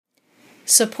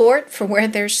Support for Where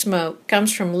There's Smoke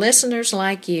comes from listeners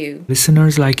like you.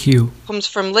 Listeners like you. Comes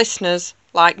from listeners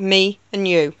like me and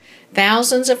you.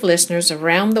 Thousands of listeners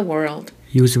around the world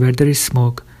Use Where There Is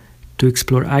Smoke to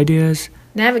explore ideas,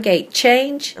 navigate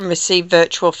change, and receive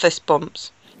virtual fist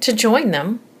bumps. To join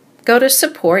them, go to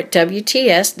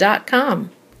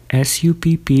supportwts.com.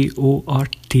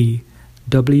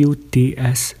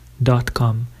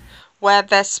 supportwts.com. Where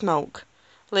there's smoke,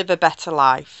 live a better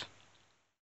life.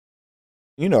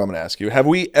 You know I'm going to ask you, have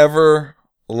we ever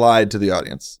lied to the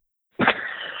audience?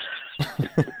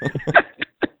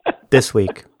 This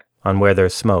week on Where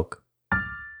There's Smoke.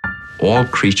 All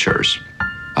creatures,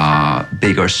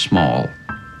 big or small,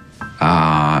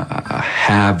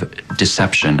 have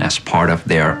deception as part of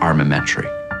their armamentary.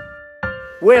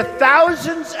 Where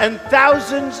thousands and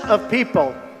thousands of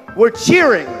people were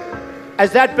cheering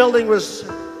as that building was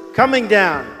coming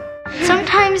down.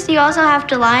 Sometimes you also have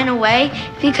to lie in a way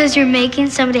because you're making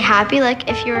somebody happy, like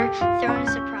if you're throwing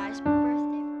a surprise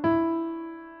birthday.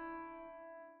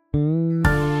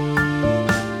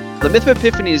 The myth of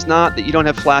epiphany is not that you don't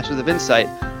have flashes of insight.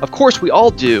 Of course, we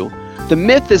all do. The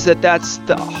myth is that that's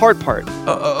the hard part.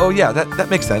 Yeah, that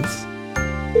makes sense.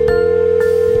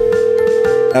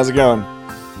 How's it going?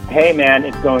 Hey man,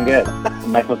 it's going good.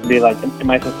 Am I supposed to be like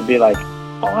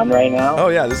on right now? Oh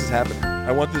yeah, this is happening.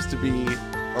 I want this to be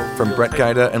from Brett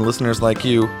Gaida and listeners like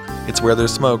you. It's Where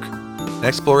There's Smoke, an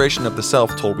exploration of the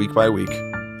self told week by week.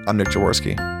 I'm Nick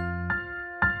Jaworski.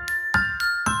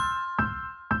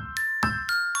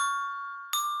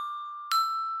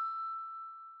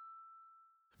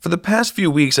 For the past few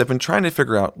weeks, I've been trying to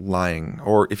figure out lying,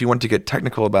 or if you want to get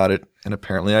technical about it, and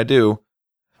apparently I do,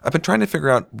 I've been trying to figure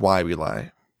out why we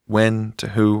lie, when, to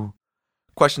who,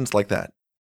 questions like that.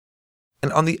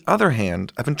 And on the other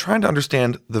hand, I've been trying to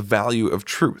understand the value of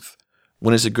truth.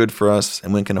 When is it good for us,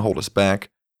 and when can it hold us back?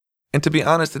 And to be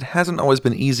honest, it hasn't always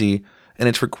been easy, and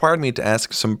it's required me to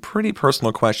ask some pretty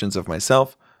personal questions of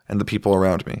myself and the people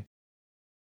around me.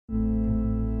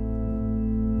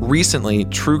 Recently,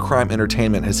 true crime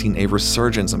entertainment has seen a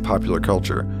resurgence in popular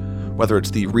culture, whether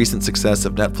it's the recent success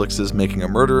of Netflix's Making a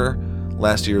Murderer,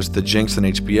 last year's The Jinx on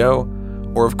HBO,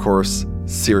 or of course,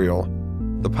 Serial,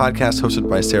 the podcast hosted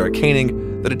by Sarah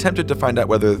Koenig that attempted to find out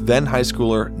whether then high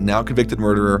schooler, now convicted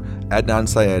murderer Adnan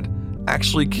Syed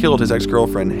actually killed his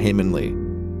ex-girlfriend Hae Min Lee.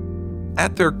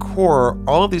 At their core,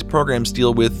 all of these programs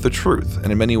deal with the truth,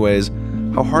 and in many ways,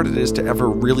 how hard it is to ever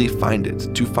really find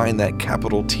it, to find that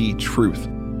capital T truth.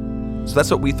 So that's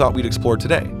what we thought we'd explore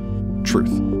today, truth.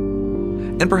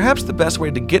 And perhaps the best way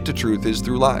to get to truth is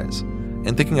through lies.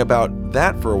 And thinking about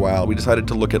that for a while, we decided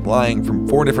to look at lying from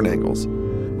 4 different angles.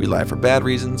 We lied for bad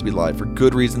reasons, we lied for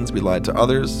good reasons, we lied to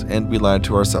others, and we lied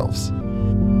to ourselves.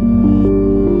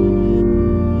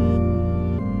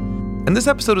 And this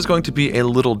episode is going to be a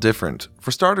little different.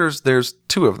 For starters, there's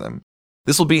 2 of them.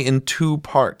 This will be in 2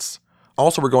 parts.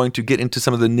 Also, we're going to get into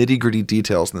some of the nitty-gritty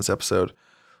details in this episode.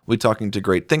 We'll be talking to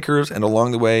great thinkers, and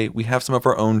along the way, we have some of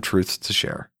our own truths to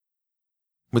share.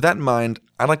 With that in mind,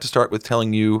 I'd like to start with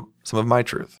telling you some of my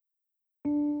truth.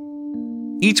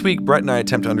 Each week, Brett and I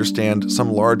attempt to understand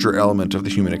some larger element of the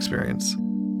human experience.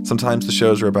 Sometimes the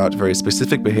shows are about very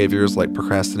specific behaviors like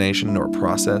procrastination or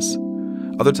process.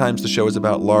 Other times the show is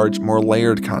about large, more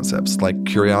layered concepts like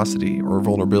curiosity or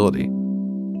vulnerability.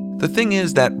 The thing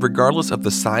is that regardless of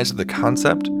the size of the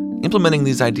concept, implementing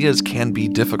these ideas can be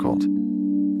difficult.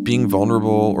 Being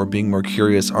vulnerable or being more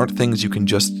curious aren't things you can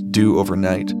just do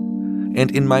overnight. And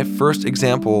in my first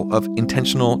example of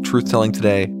intentional truth-telling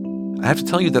today, I have to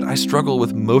tell you that I struggle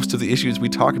with most of the issues we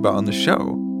talk about on the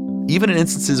show, even in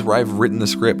instances where I've written the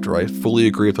script or I fully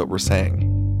agree with what we're saying.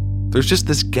 There's just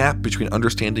this gap between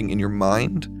understanding in your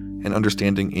mind and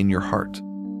understanding in your heart.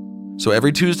 So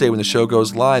every Tuesday when the show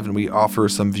goes live and we offer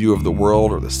some view of the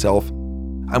world or the self,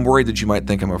 I'm worried that you might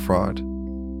think I'm a fraud.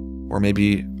 Or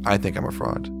maybe I think I'm a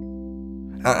fraud.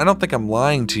 I don't think I'm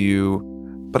lying to you,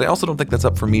 but I also don't think that's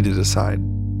up for me to decide.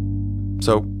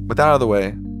 So, with that out of the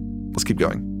way, let's keep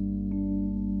going.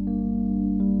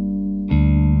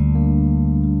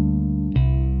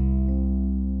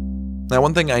 Now,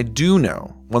 one thing I do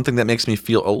know, one thing that makes me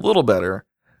feel a little better,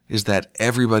 is that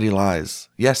everybody lies.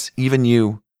 Yes, even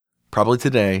you. Probably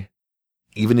today,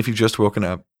 even if you've just woken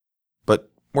up. But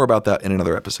more about that in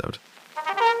another episode.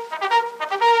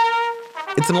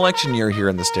 It's an election year here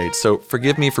in the States, so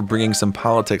forgive me for bringing some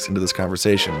politics into this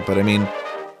conversation, but I mean,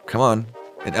 come on,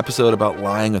 an episode about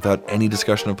lying without any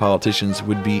discussion of politicians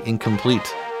would be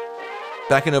incomplete.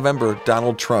 Back in November,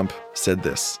 Donald Trump said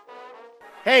this.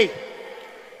 Hey,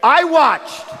 I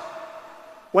watched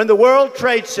when the World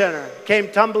Trade Center came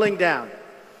tumbling down.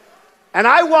 And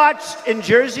I watched in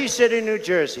Jersey City, New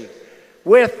Jersey,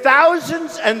 where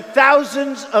thousands and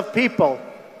thousands of people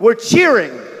were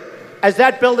cheering as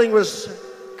that building was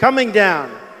coming down.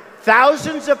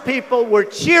 Thousands of people were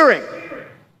cheering.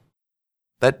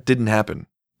 That didn't happen.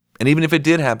 And even if it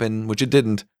did happen, which it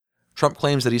didn't, Trump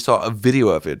claims that he saw a video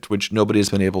of it, which nobody has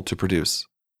been able to produce.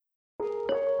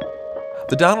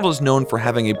 The Donald is known for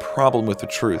having a problem with the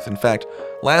truth. In fact,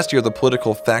 last year, the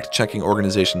political fact-checking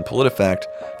organization PolitiFact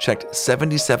checked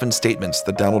 77 statements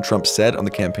that Donald Trump said on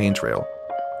the campaign trail.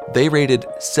 They rated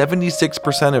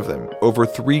 76% of them, over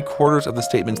 3/4 of the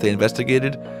statements they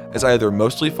investigated, as either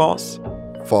mostly false,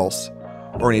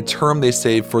 or in a term they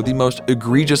say for the most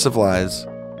egregious of lies,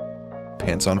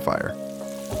 pants on fire.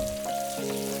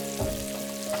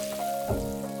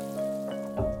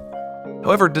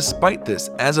 However, despite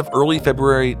this, as of early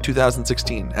February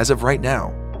 2016, as of right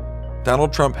now,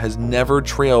 Donald Trump has never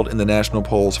trailed in the national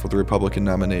polls for the Republican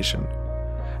nomination.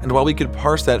 And while we could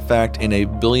parse that fact in a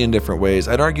billion different ways,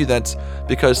 I'd argue that's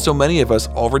because so many of us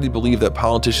already believe that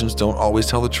politicians don't always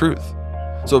tell the truth.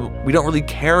 So we don't really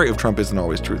care if Trump isn't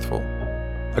always truthful.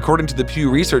 According to the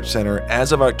Pew Research Center,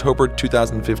 as of October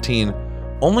 2015,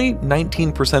 only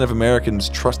 19% of Americans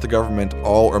trust the government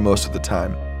all or most of the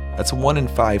time. That's 1 in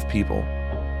 5 people.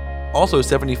 Also,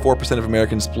 74% of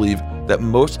Americans believe that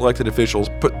most elected officials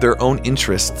put their own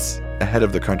interests ahead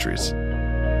of the country's.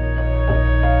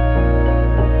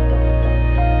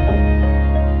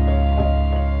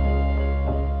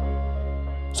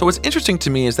 So what's interesting to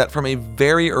me is that from a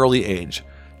very early age,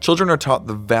 children are taught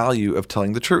the value of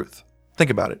telling the truth. Think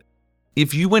about it.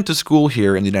 If you went to school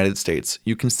here in the United States,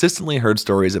 you consistently heard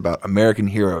stories about American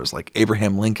heroes like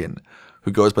Abraham Lincoln,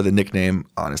 who goes by the nickname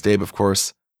Honest Abe, of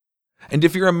course. And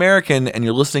if you're American and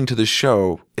you're listening to this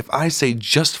show, if I say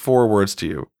just 4 words to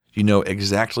you, you know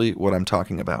exactly what I'm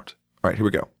talking about. All right, here we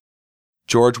go.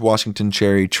 George Washington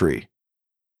Cherry Tree.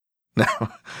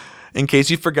 Now, in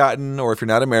case you've forgotten, or if you're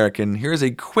not American, here's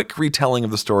a quick retelling of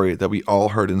the story that we all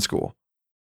heard in school.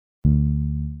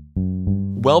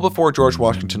 Well before George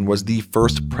Washington was the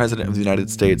first president of the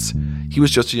United States, he was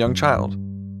just a young child.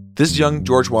 This young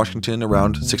George Washington,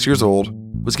 around 6 years old,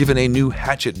 was given a new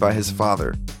hatchet by his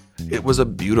father. It was a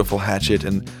beautiful hatchet,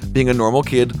 and being a normal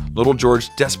kid, little George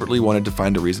desperately wanted to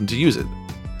find a reason to use it.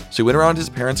 So he went around his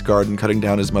parents' garden cutting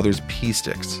down his mother's pea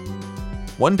sticks.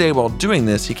 One day while doing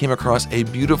this, he came across a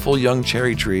beautiful young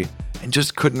cherry tree and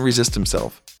just couldn't resist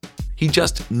himself. He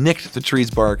just nicked the tree's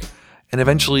bark, and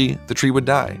eventually the tree would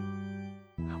die.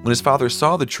 When his father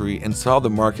saw the tree and saw the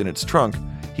mark in its trunk,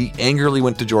 he angrily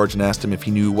went to George and asked him if he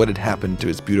knew what had happened to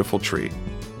his beautiful tree.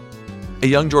 A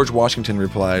young George Washington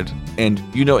replied, and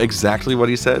you know exactly what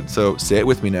he said, so say it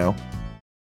with me now.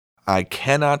 I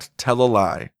cannot tell a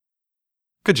lie.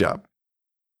 Good job.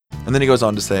 And then he goes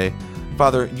on to say,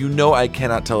 Father, you know I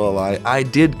cannot tell a lie. I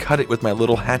did cut it with my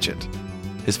little hatchet.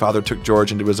 His father took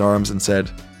George into his arms and said,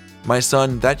 My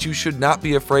son, that you should not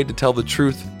be afraid to tell the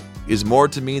truth is more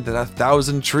to me than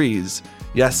 1,000 trees.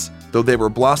 Yes, though they were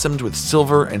blossomed with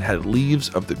silver and had leaves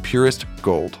of the purest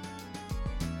gold.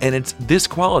 And it's this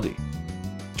quality,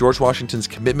 George Washington's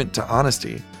commitment to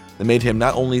honesty, that made him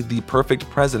not only the perfect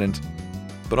president,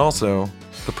 but also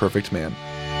the perfect man.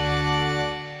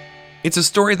 It's a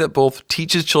story that both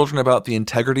teaches children about the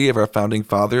integrity of our founding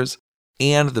fathers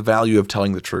and the value of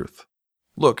telling the truth.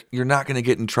 Look, you're not going to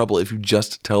get in trouble if you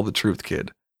just tell the truth,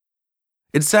 kid.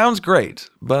 It sounds great,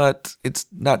 but it's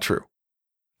not true.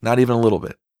 Not even a little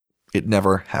bit. It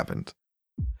never happened.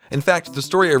 In fact, the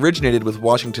story originated with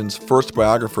Washington's first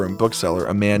biographer and bookseller,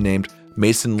 a man named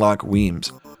Mason Locke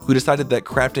Weems, who decided that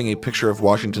crafting a picture of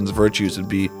Washington's virtues would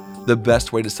be the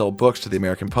best way to sell books to the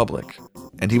American public.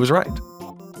 And he was right.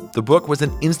 The book was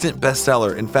an instant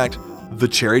bestseller. In fact, the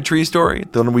cherry tree story,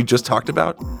 the one we just talked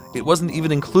about, it wasn't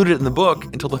even included in the book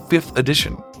until the 5th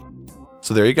edition.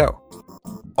 So there you go.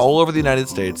 All over the United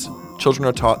States, children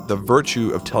are taught the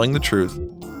virtue of telling the truth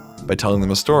by telling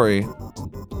them a story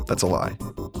that's a lie.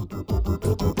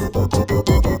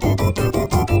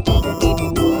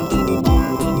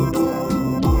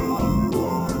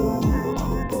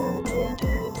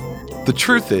 The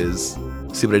truth is,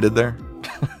 see what I did there?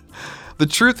 The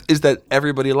truth is that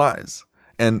everybody lies,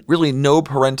 and really no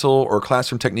parental or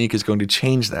classroom technique is going to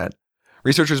change that.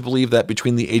 Researchers believe that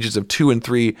between the ages of 2 and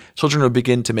 3, children will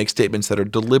begin to make statements that are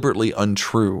deliberately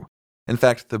untrue. In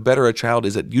fact, the better a child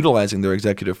is at utilizing their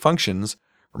executive functions,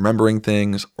 remembering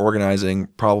things, organizing,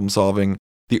 problem solving,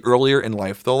 the earlier in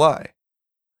life they'll lie.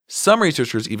 Some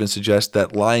researchers even suggest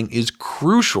that lying is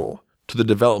crucial to the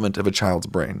development of a child's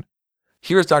brain.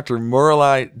 Here's Dr.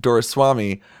 Murali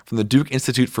Doraiswamy from the Duke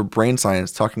Institute for Brain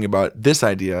Science talking about this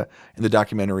idea in the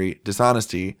documentary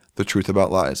Dishonesty, The Truth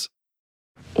About Lies.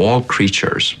 All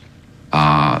creatures,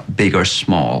 big or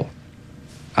small,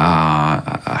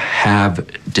 have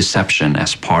deception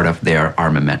as part of their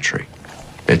armamentary.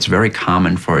 It's very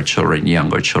common for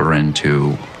younger children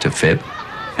to fib.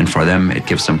 And for them, it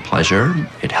gives them pleasure,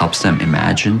 it helps them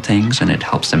imagine things, and it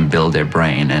helps them build their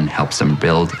brain and helps them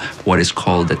build what is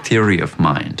called the theory of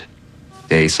mind,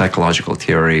 a psychological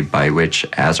theory by which,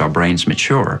 as our brains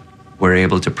mature, we're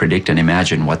able to predict and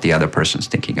imagine what the other person's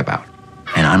thinking about.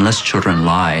 And unless children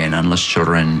lie and unless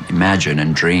children imagine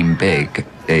and dream big,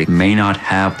 they may not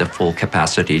have the full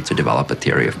capacity to develop a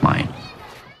theory of mind.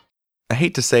 I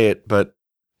hate to say it, but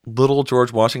little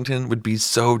George Washington would be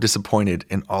so disappointed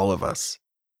in all of us.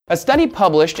 A study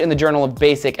published in the Journal of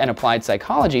Basic and Applied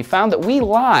Psychology found that we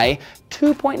lie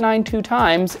 2.92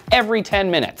 times every 10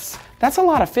 minutes. That's a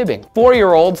lot of fibbing.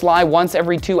 4-year-olds lie once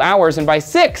every 2 hours, and by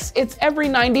 6, it's every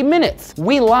 90 minutes.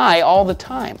 We lie all the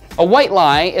time. A white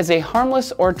lie is a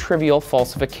harmless or trivial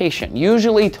falsification,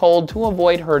 usually told to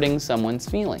avoid hurting someone's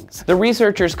feelings. The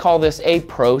researchers call this a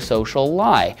pro-social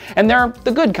lie, and they're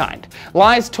the good kind.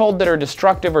 Lies told that are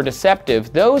destructive or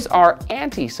deceptive, those are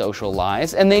anti-social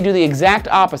lies, and they do the exact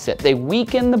opposite. They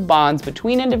weaken the bonds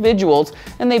between individuals,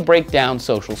 and they break down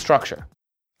social structure.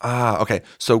 Okay.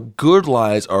 So good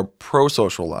lies are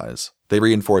pro-social lies. They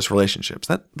reinforce relationships.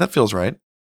 That feels right.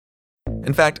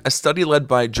 In fact, a study led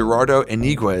by Gerardo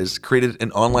Iniguez created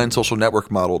an online social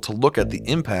network model to look at the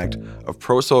impact of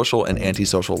pro-social and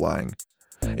anti-social lying.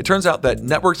 It turns out that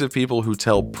networks of people who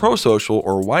tell pro-social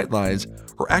or white lies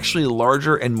are actually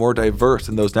larger and more diverse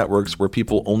than those networks where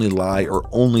people only lie or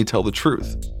only tell the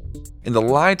truth. In the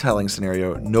lie-telling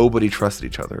scenario, nobody trusted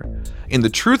each other. In the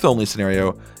truth-only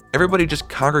scenario, everybody just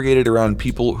congregated around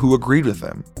people who agreed with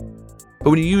them. But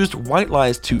when you used white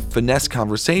lies to finesse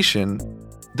conversation,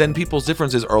 then people's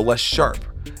differences are less sharp,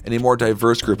 and a more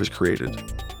diverse group is created.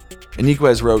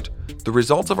 Iniguez wrote, "The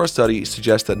results of our study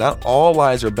suggest that not all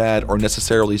lies are bad or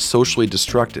necessarily socially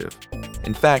destructive.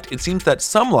 In fact, it seems that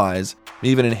some lies may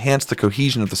even enhance the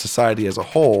cohesion of the society as a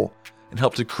whole and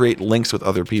help to create links with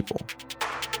other people."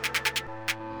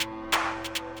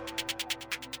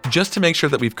 Just to make sure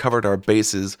that we've covered our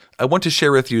bases, I want to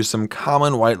share with you some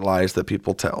common white lies that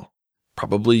people tell.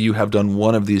 Probably you have done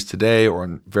one of these today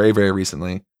or very, very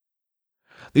recently.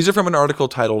 These are from an article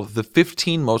titled The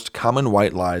 15 Most Common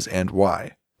White Lies and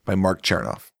Why by Mark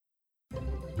Chernoff.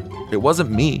 It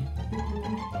wasn't me.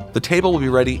 The table will be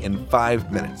ready in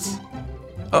 5 minutes.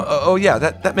 Oh yeah,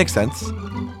 that makes sense.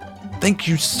 Thank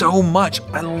you so much.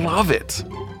 I love it.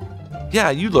 Yeah,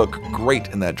 you look great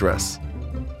in that dress.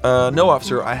 No,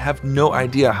 officer, I have no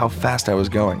idea how fast I was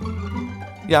going.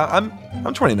 Yeah,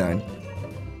 I'm 29.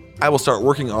 I will start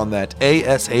working on that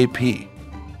ASAP.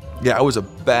 Yeah, I was a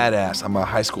badass on my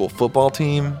high school football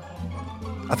team.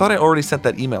 I thought I already sent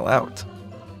that email out.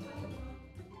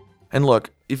 And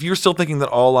look, if you're still thinking that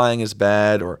all lying is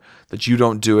bad or that you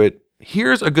don't do it,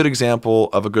 here's a good example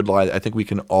of a good lie that I think we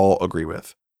can all agree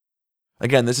with.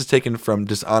 Again, this is taken from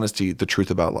Dishonesty, The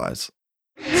Truth About Lies.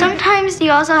 Sometimes you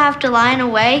also have to lie in a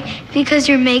way because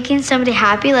you're making somebody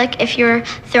happy. Like if you're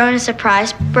throwing a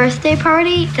surprise birthday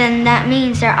party, then that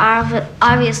means they're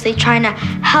obviously trying to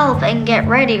help and get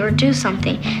ready or do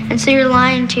something. And so you're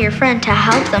lying to your friend to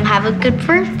help them have a good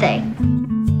birthday.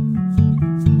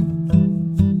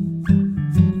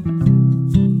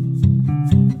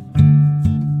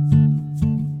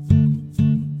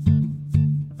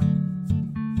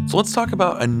 So let's talk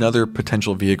about another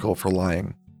potential vehicle for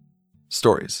lying.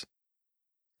 Stories.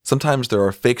 Sometimes there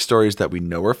are fake stories that we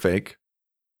know are fake.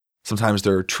 Sometimes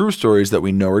there are true stories that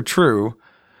we know are true.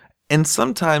 And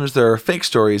sometimes there are fake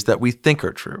stories that we think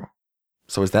are true.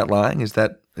 So is that lying? Is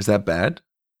that bad?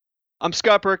 I'm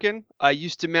Scott Birkin. I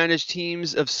used to manage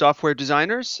teams of software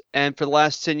designers, and for the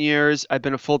last 10 years, I've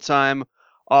been a full-time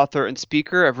author and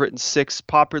speaker. I've written 6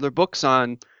 popular books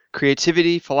on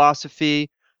creativity, philosophy,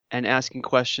 and asking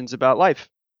questions about life.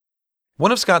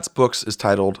 One of Scott's books is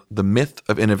titled The Myth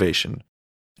of Innovation.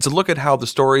 It's a look at how the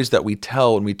stories that we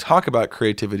tell when we talk about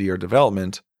creativity or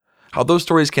development, how those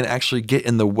stories can actually get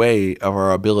in the way of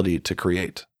our ability to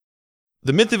create.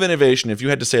 The myth of innovation, if you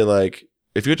had to say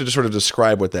if you had to sort of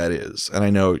describe what that is, and I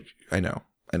know,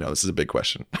 this is a big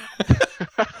question.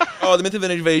 The myth of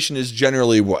innovation is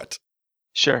generally what?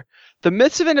 Sure. The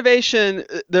myths of innovation,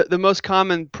 the most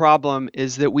common problem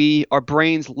is that our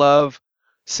brains love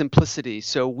simplicity.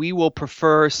 So we will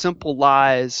prefer simple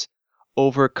lies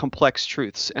over complex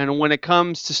truths. And when it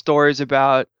comes to stories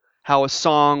about how a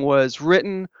song was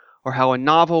written or how a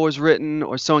novel was written,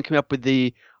 or someone came up with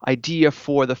the idea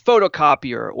for the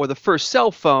photocopier or the first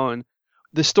cell phone,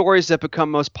 the stories that become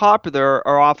most popular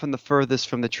are often the furthest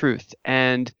from the truth.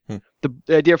 And the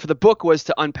idea for the book was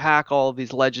to unpack all of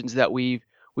these legends that we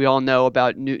all know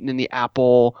about Newton and the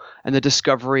apple and the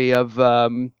discovery of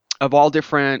all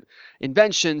different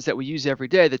inventions that we use every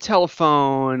day, the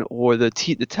telephone or the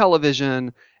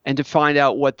television, and to find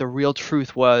out what the real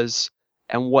truth was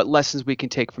and what lessons we can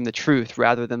take from the truth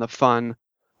rather than the fun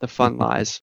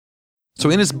lies. So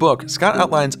in his book, Scott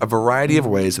outlines a variety of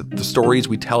ways that the stories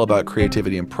we tell about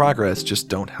creativity and progress just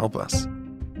don't help us.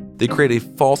 They create a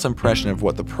false impression of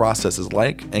what the process is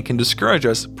like and can discourage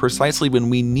us precisely when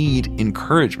we need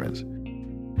encouragement.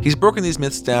 He's broken these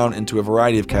myths down into a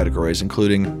variety of categories,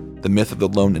 including the myth of the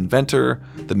lone inventor,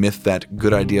 the myth that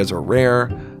good ideas are rare,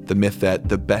 the myth that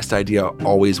the best idea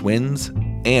always wins,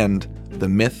 and the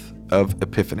myth of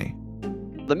epiphany.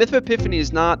 The myth of epiphany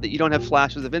is not that you don't have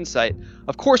flashes of insight.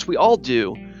 Of course, we all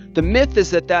do. The myth is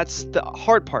that that's the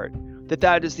hard part,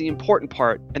 that is the important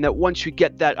part, and that once you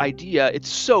get that idea, it's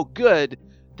so good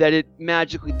that it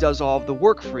magically does all of the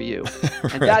work for you.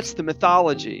 Right. And that's the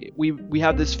mythology. We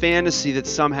have this fantasy that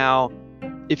somehow,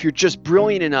 if you're just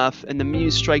brilliant enough and the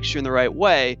muse strikes you in the right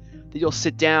way, that you'll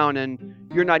sit down and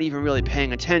you're not even really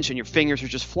paying attention. Your fingers are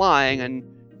just flying and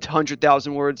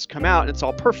 100,000 words come out and it's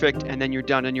all perfect, and then you're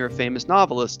done and you're a famous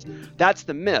novelist. That's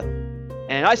the myth.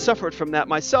 And I suffered from that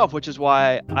myself, which is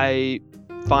why I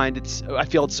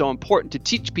feel it's so important to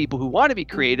teach people who want to be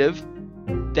creative.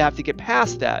 They have to get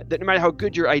past that no matter how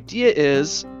good your idea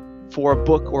is for a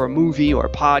book or a movie or a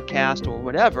podcast or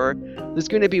whatever, there's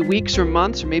going to be weeks or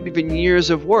months or maybe even years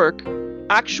of work,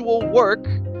 actual work,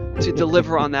 to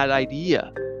deliver on that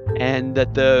idea. And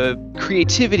that the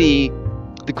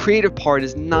creative part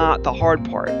is not the hard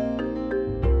part.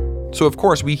 So of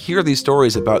course, we hear these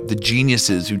stories about the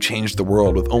geniuses who changed the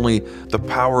world with only the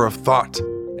power of thought.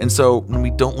 And so when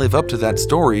we don't live up to that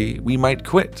story, we might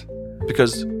quit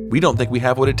because we don't think we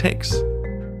have what it takes.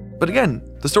 But again,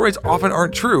 the stories often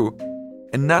aren't true.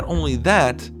 And not only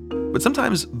that, but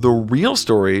sometimes the real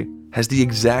story has the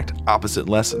exact opposite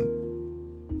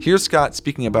lesson. Here's Scott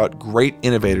speaking about great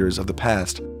innovators of the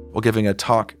past while giving a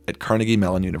talk at Carnegie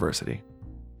Mellon University.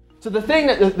 So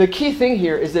the key thing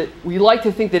here is that we like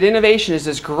to think that innovation is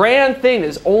this grand thing that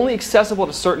is only accessible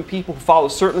to certain people who follow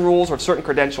certain rules or certain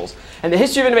credentials. And the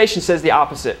history of innovation says the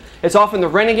opposite. It's often the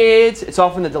renegades, it's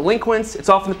often the delinquents, it's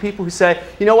often the people who say,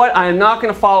 you know what, I am not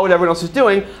going to follow what everyone else is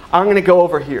doing, I'm going to go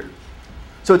over here.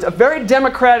 So it's a very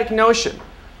democratic notion.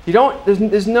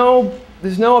 There's no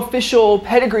official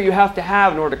pedigree you have to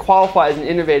have in order to qualify as an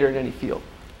innovator in any field.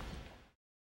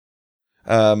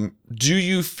 Do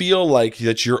you feel like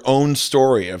that your own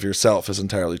story of yourself is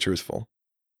entirely truthful?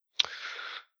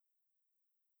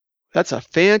 That's a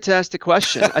fantastic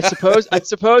question. I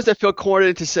suppose I feel cornered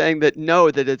into saying that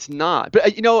it's not.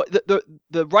 But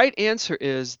the right answer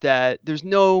is that there's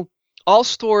all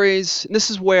stories. And this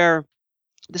is where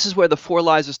the 4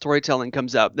 lies of storytelling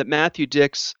comes up. That Matthew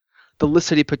Dicks, the list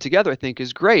that he put together, I think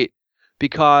is great,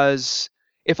 because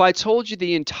if I told you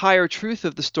the entire truth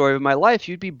of the story of my life,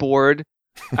 you'd be bored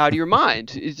out of your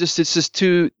mind. It's just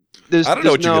too. I don't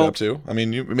know what you get up to. I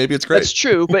mean, maybe it's great. That's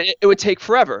true, but it would take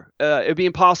forever. It would be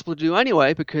impossible to do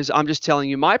anyway, because I'm just telling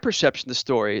you my perception of the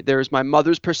story. There's my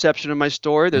mother's perception of my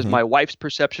story. There's my wife's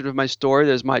perception of my story.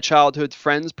 There's my childhood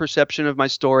friend's perception of my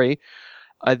story.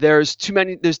 There's too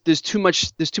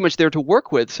much there to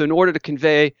work with. So in order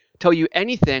to tell you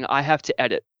anything, I have to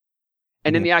edit.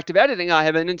 And in the act of editing, I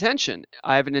have an intention.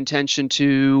 I have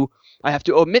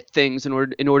to omit things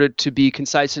in order to be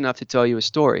concise enough to tell you a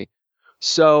story.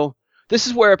 So this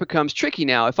is where it becomes tricky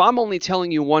now. If I'm only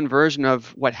telling you one version of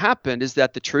what happened, is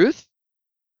that the truth?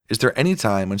 Is there any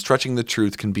time when stretching the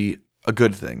truth can be a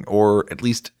good thing, or at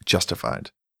least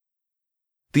justified?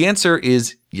 The answer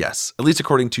is yes, at least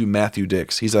according to Matthew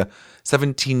Dicks. He's a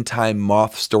 17-time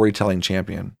Moth storytelling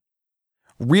champion.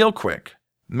 Real quick,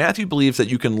 Matthew believes that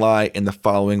you can lie in the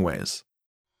following ways.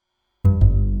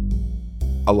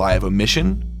 A lie of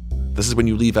omission. This is when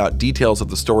you leave out details of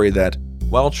the story that,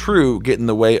 while true, get in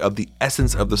the way of the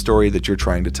essence of the story that you're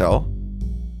trying to tell.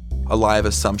 A lie of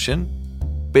assumption.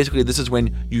 Basically, this is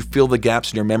when you fill the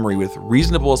gaps in your memory with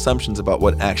reasonable assumptions about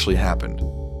what actually happened.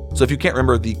 So if you can't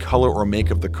remember the color or make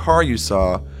of the car you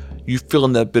saw, you fill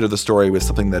in that bit of the story with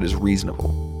something that is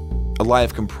reasonable. A lie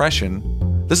of compression.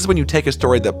 This is when you take a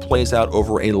story that plays out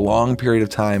over a long period of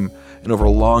time and over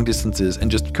long distances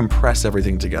and just compress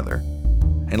everything together.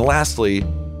 And lastly,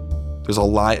 there's a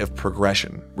lie of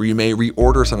progression, where you may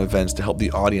reorder some events to help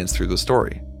the audience through the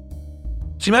story.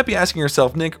 So you might be asking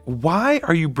yourself, Nick, why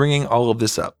are you bringing all of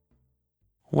this up?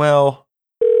 Well,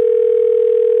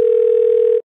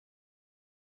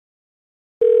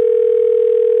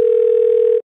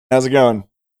 how's it going?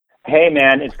 Hey,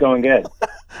 man, it's going good.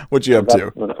 What you up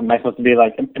to? Am I supposed to be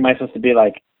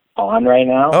like on right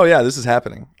now? Oh yeah, this is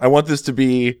happening. I want this to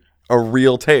be a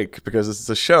real take because this is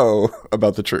a show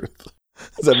about the truth.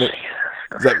 Does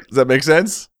that make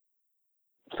sense?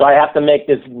 So I have to make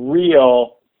this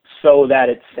real so that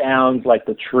it sounds like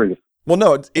the truth. Well,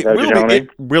 no, it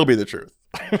will be the truth.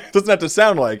 It doesn't have to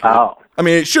sound like it. Oh. I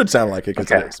mean, it should sound like it because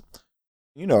it is.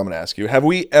 You know I'm going to ask you, have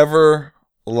we ever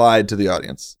lied to the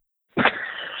audience?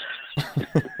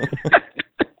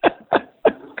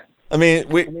 I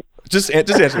mean, just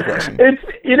answer the question. It's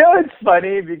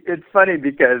funny. It's funny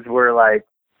because we're like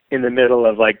in the middle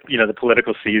of like, the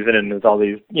political season, and there's all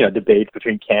these, debates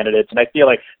between candidates. And I feel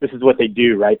like this is what they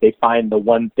do, right? They find the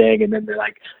one thing and then they're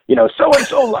like,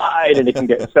 so-and-so lied, and it can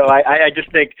get, so I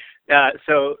just think,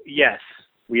 so yes,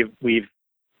 we've,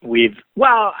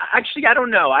 well, actually, I don't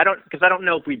know. Because I don't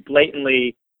know if we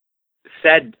blatantly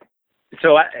said,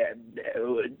 so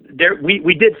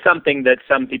we did something that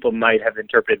some people might have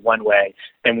interpreted one way,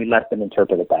 and we let them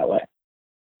interpret it that way.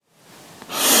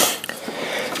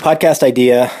 Podcast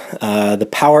idea, the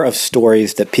power of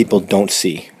stories that people don't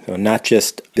see. So not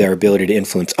just their ability to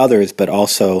influence others, but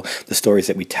also the stories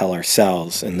that we tell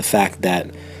ourselves, and the fact that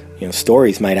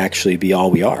stories might actually be all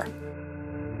we are.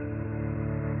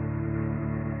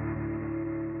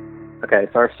 Okay,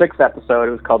 so our 6th episode,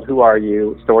 it was called Who Are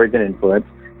You? Stories and Influence.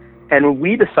 And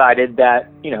we decided that,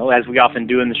 as we often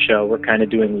do in the show, we're kind of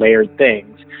doing layered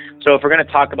things. So if we're going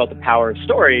to talk about the power of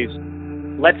stories,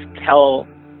 let's tell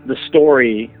the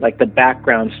story, like the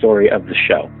background story of the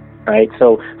show, right?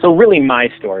 So really my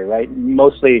story, right?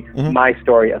 Mostly my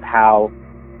story of how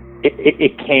I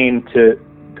came to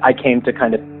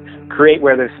kind of create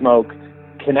Where There's Smoke,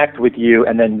 connect with you,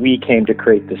 and then we came to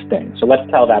create this thing. So let's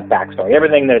tell that backstory.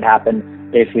 Everything that had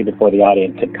happened basically before the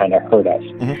audience had kind of heard us.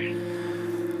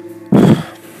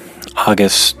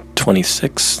 August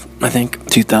 26th, I think,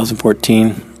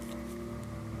 2014.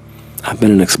 I've been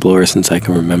an explorer since I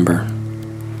can remember.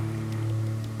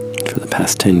 For the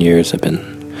past 10 years, I've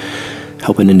been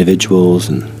helping individuals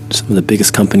and some of the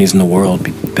biggest companies in the world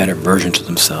be better versions of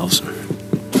themselves.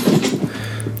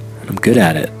 And I'm good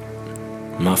at it.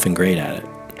 I'm often great at it.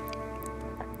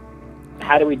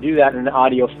 How do we do that in an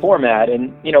audio format?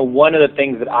 And, one of the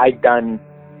things that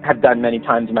have done many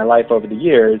times in my life over the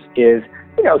years is,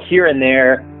 here and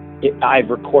there, I've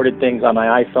recorded things on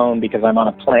my iPhone because I'm on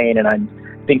a plane and I'm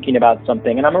thinking about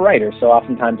something, and I'm a writer, so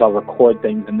oftentimes I'll record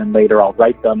things and then later I'll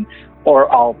write them,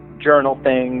 or I'll journal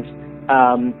things.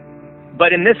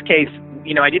 But in this case,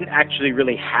 I didn't actually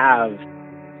really have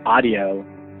audio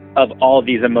of all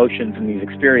these emotions and these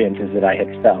experiences that I had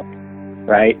felt,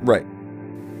 right? Right.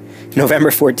 November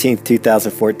 14th,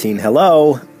 2014.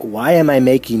 Hello. Why am I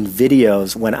making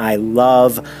videos when I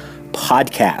love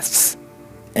podcasts?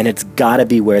 And it's got to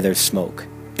be Where There's Smoke.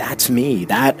 That's me.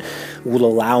 That will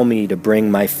allow me to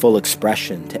bring my full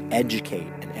expression, to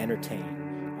educate and entertain.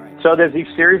 All right. So there's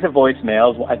these series of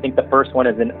voicemails. I think the first one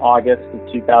is in August of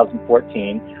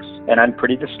 2014, and I'm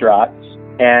pretty distraught.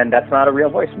 And that's not a real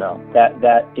voicemail.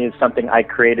 That is something I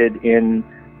created in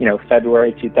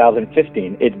February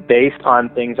 2015. It's based on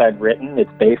things I've written.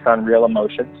 It's based on real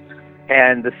emotions.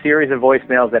 And the series of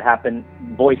voicemails that happen,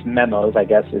 voice memos, I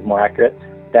guess is more accurate,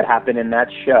 that happen in that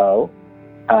show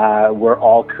were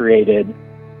all created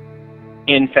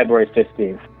in February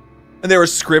 15th. And they were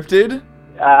scripted?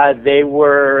 They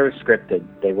were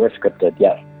scripted,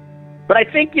 yes. But I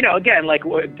think, again, like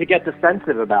to get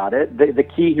defensive about it, the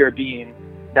key here being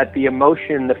that the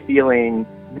emotion, the feeling,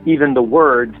 even the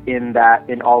words in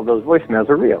all those voicemails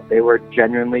are real. They were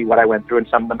genuinely what I went through, and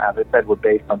some of them, as I said, were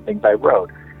based on things I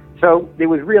wrote. So it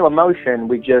was real emotion.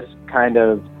 We just kind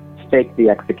of faked the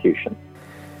execution.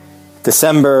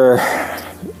 December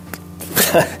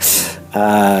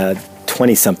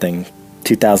 20-something,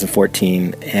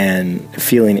 2014, and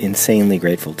feeling insanely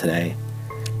grateful today.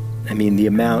 I mean, the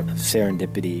amount of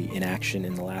serendipity in action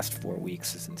in the last 4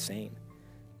 weeks is insane.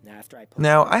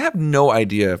 Now, I have no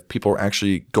idea if people are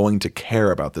actually going to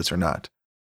care about this or not.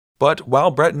 But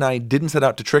while Brett and I didn't set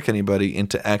out to trick anybody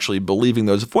into actually believing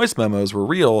those voice memos were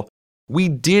real, we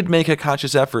did make a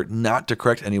conscious effort not to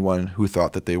correct anyone who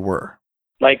thought that they were.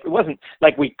 Like, it wasn't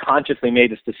like we consciously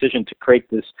made this decision to create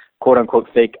this quote-unquote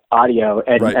fake audio,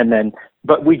 and then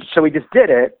we just did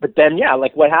it. But then, yeah,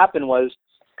 like what happened was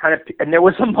and there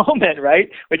was a moment, right,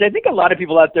 which I think a lot of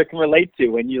people out there can relate to,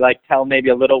 when you like tell maybe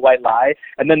a little white lie,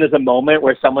 and then there's a moment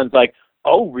where someone's like,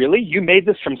 oh, really? You made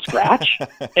this from scratch?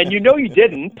 And you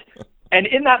didn't. And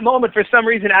in that moment, for some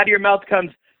reason, out of your mouth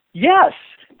comes, yes.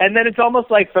 And then it's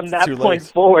almost like from that Too point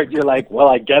late. forward, you're like, well,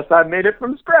 I guess I made it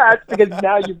from scratch because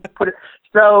now you put it.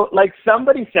 So like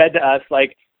somebody said to us,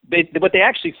 like, what they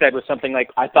actually said was something like,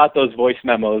 I thought those voice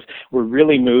memos were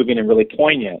really moving and really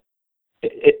poignant.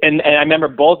 And I remember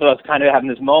both of us kind of having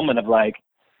this moment of like,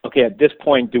 okay, at this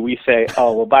point, do we say,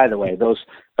 oh, well, by the way, those,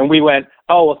 and we went,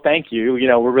 oh, well, thank you. You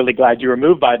know, we're really glad you were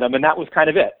moved by them. And that was kind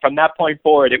of it. From that point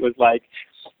forward, it was like,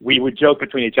 we would joke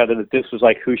between each other that this was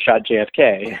like Who Shot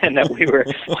JFK, and that we were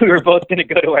both going to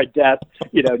go to our death,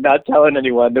 you know, not telling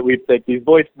anyone that we'd take these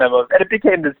voice memos. And it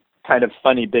became this kind of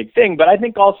funny big thing, but I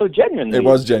think also genuinely It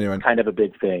was genuine. kind of a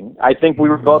big thing. I think we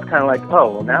were both kind of like,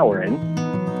 oh, well, now we're in.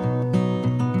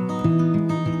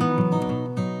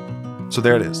 So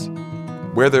there it is.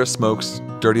 Where There's Smoke's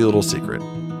dirty little secret.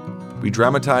 We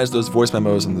dramatized those voice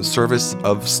memos in the service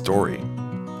of story.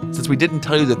 Since we didn't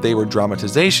tell you that they were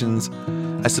dramatizations,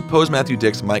 I suppose Matthew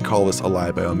Dix might call this a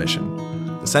lie by omission.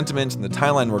 The sentiment and the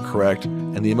timeline were correct,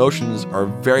 and the emotions are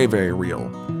very, very real.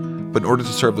 But in order to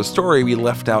serve the story, we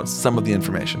left out some of the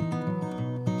information.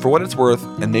 For what it's worth,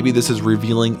 and maybe this is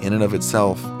revealing in and of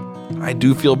itself, I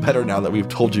do feel better now that we've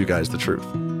told you guys the truth.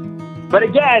 But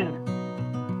again,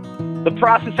 the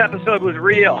process episode was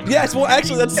real. Yes, well,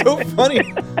 actually, that's so funny.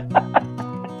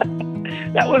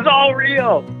 That was all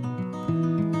real.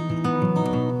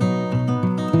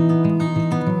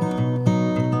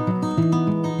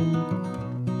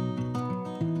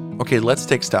 Okay, let's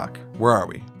take stock. Where are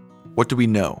we? What do we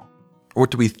know? Or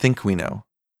what do we think we know?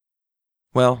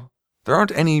 Well, there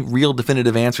aren't any real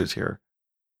definitive answers here.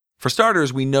 For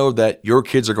starters, we know that your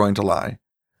kids are going to lie.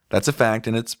 That's a fact,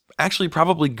 and it's actually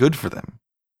probably good for them.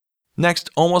 Next,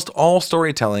 almost all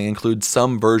storytelling includes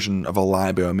some version of a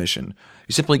lie by omission.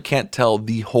 You simply can't tell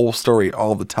the whole story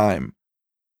all the time.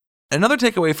 Another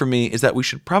takeaway for me is that we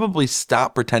should probably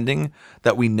stop pretending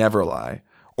that we never lie,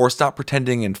 or stop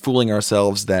pretending and fooling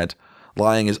ourselves that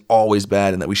lying is always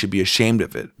bad and that we should be ashamed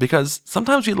of it, because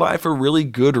sometimes we lie for really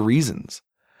good reasons.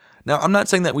 Now, I'm not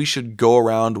saying that we should go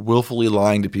around willfully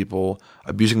lying to people,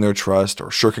 abusing their trust, or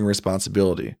shirking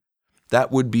responsibility. That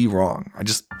would be wrong. I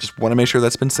just want to make sure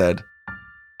that's been said.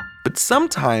 But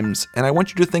sometimes, and I want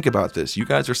you to think about this, you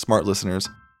guys are smart listeners,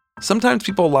 sometimes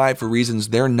people lie for reasons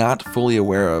they're not fully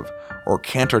aware of or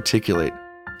can't articulate.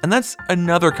 And that's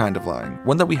another kind of lying,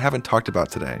 one that we haven't talked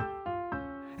about today.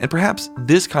 And perhaps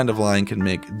this kind of lying can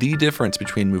make the difference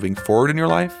between moving forward in your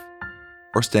life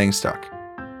or staying stuck.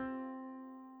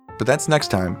 But that's next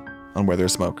time on Where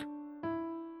There's Smoke.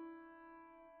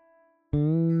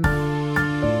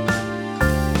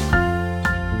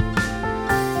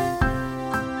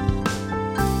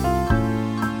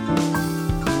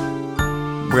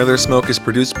 Where There's Smoke is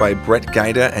produced by Brett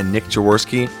Gaida and Nick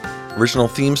Jaworski. Original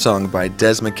theme song by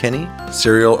Des McKinney.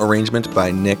 Serial arrangement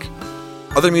by Nick.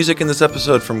 Other music in this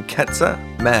episode from Ketsa,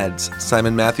 Mads,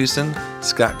 Simon Mathewson,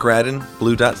 Scott Graddon,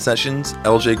 Blue Dot Sessions,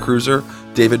 LJ Cruiser,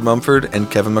 David Mumford,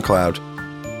 and Kevin MacLeod.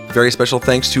 Very special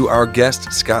thanks to our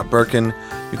guest, Scott Berkun.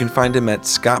 You can find him at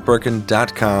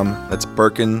scottberkun.com. That's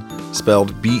Berkun,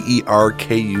 spelled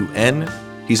B-E-R-K-U-N.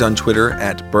 He's on Twitter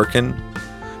at Berkun.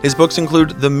 His books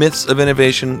include The Myths of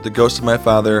Innovation, The Ghost of My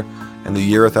Father, and The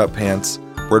Year Without Pants,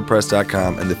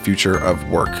 WordPress.com, and The Future of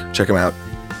Work. Check him out.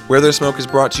 Where There's Smoke is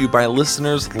brought to you by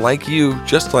listeners like you,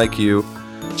 just like you.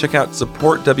 Check out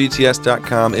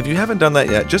supportwts.com. If you haven't done that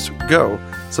yet, just go.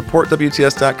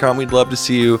 Supportwts.com. We'd love to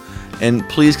see you. And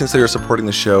please consider supporting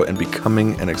the show and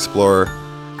becoming an explorer.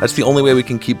 That's the only way we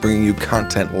can keep bringing you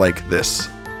content like this.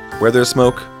 Where There's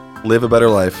Smoke, live a better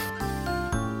life.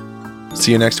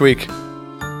 See you next week.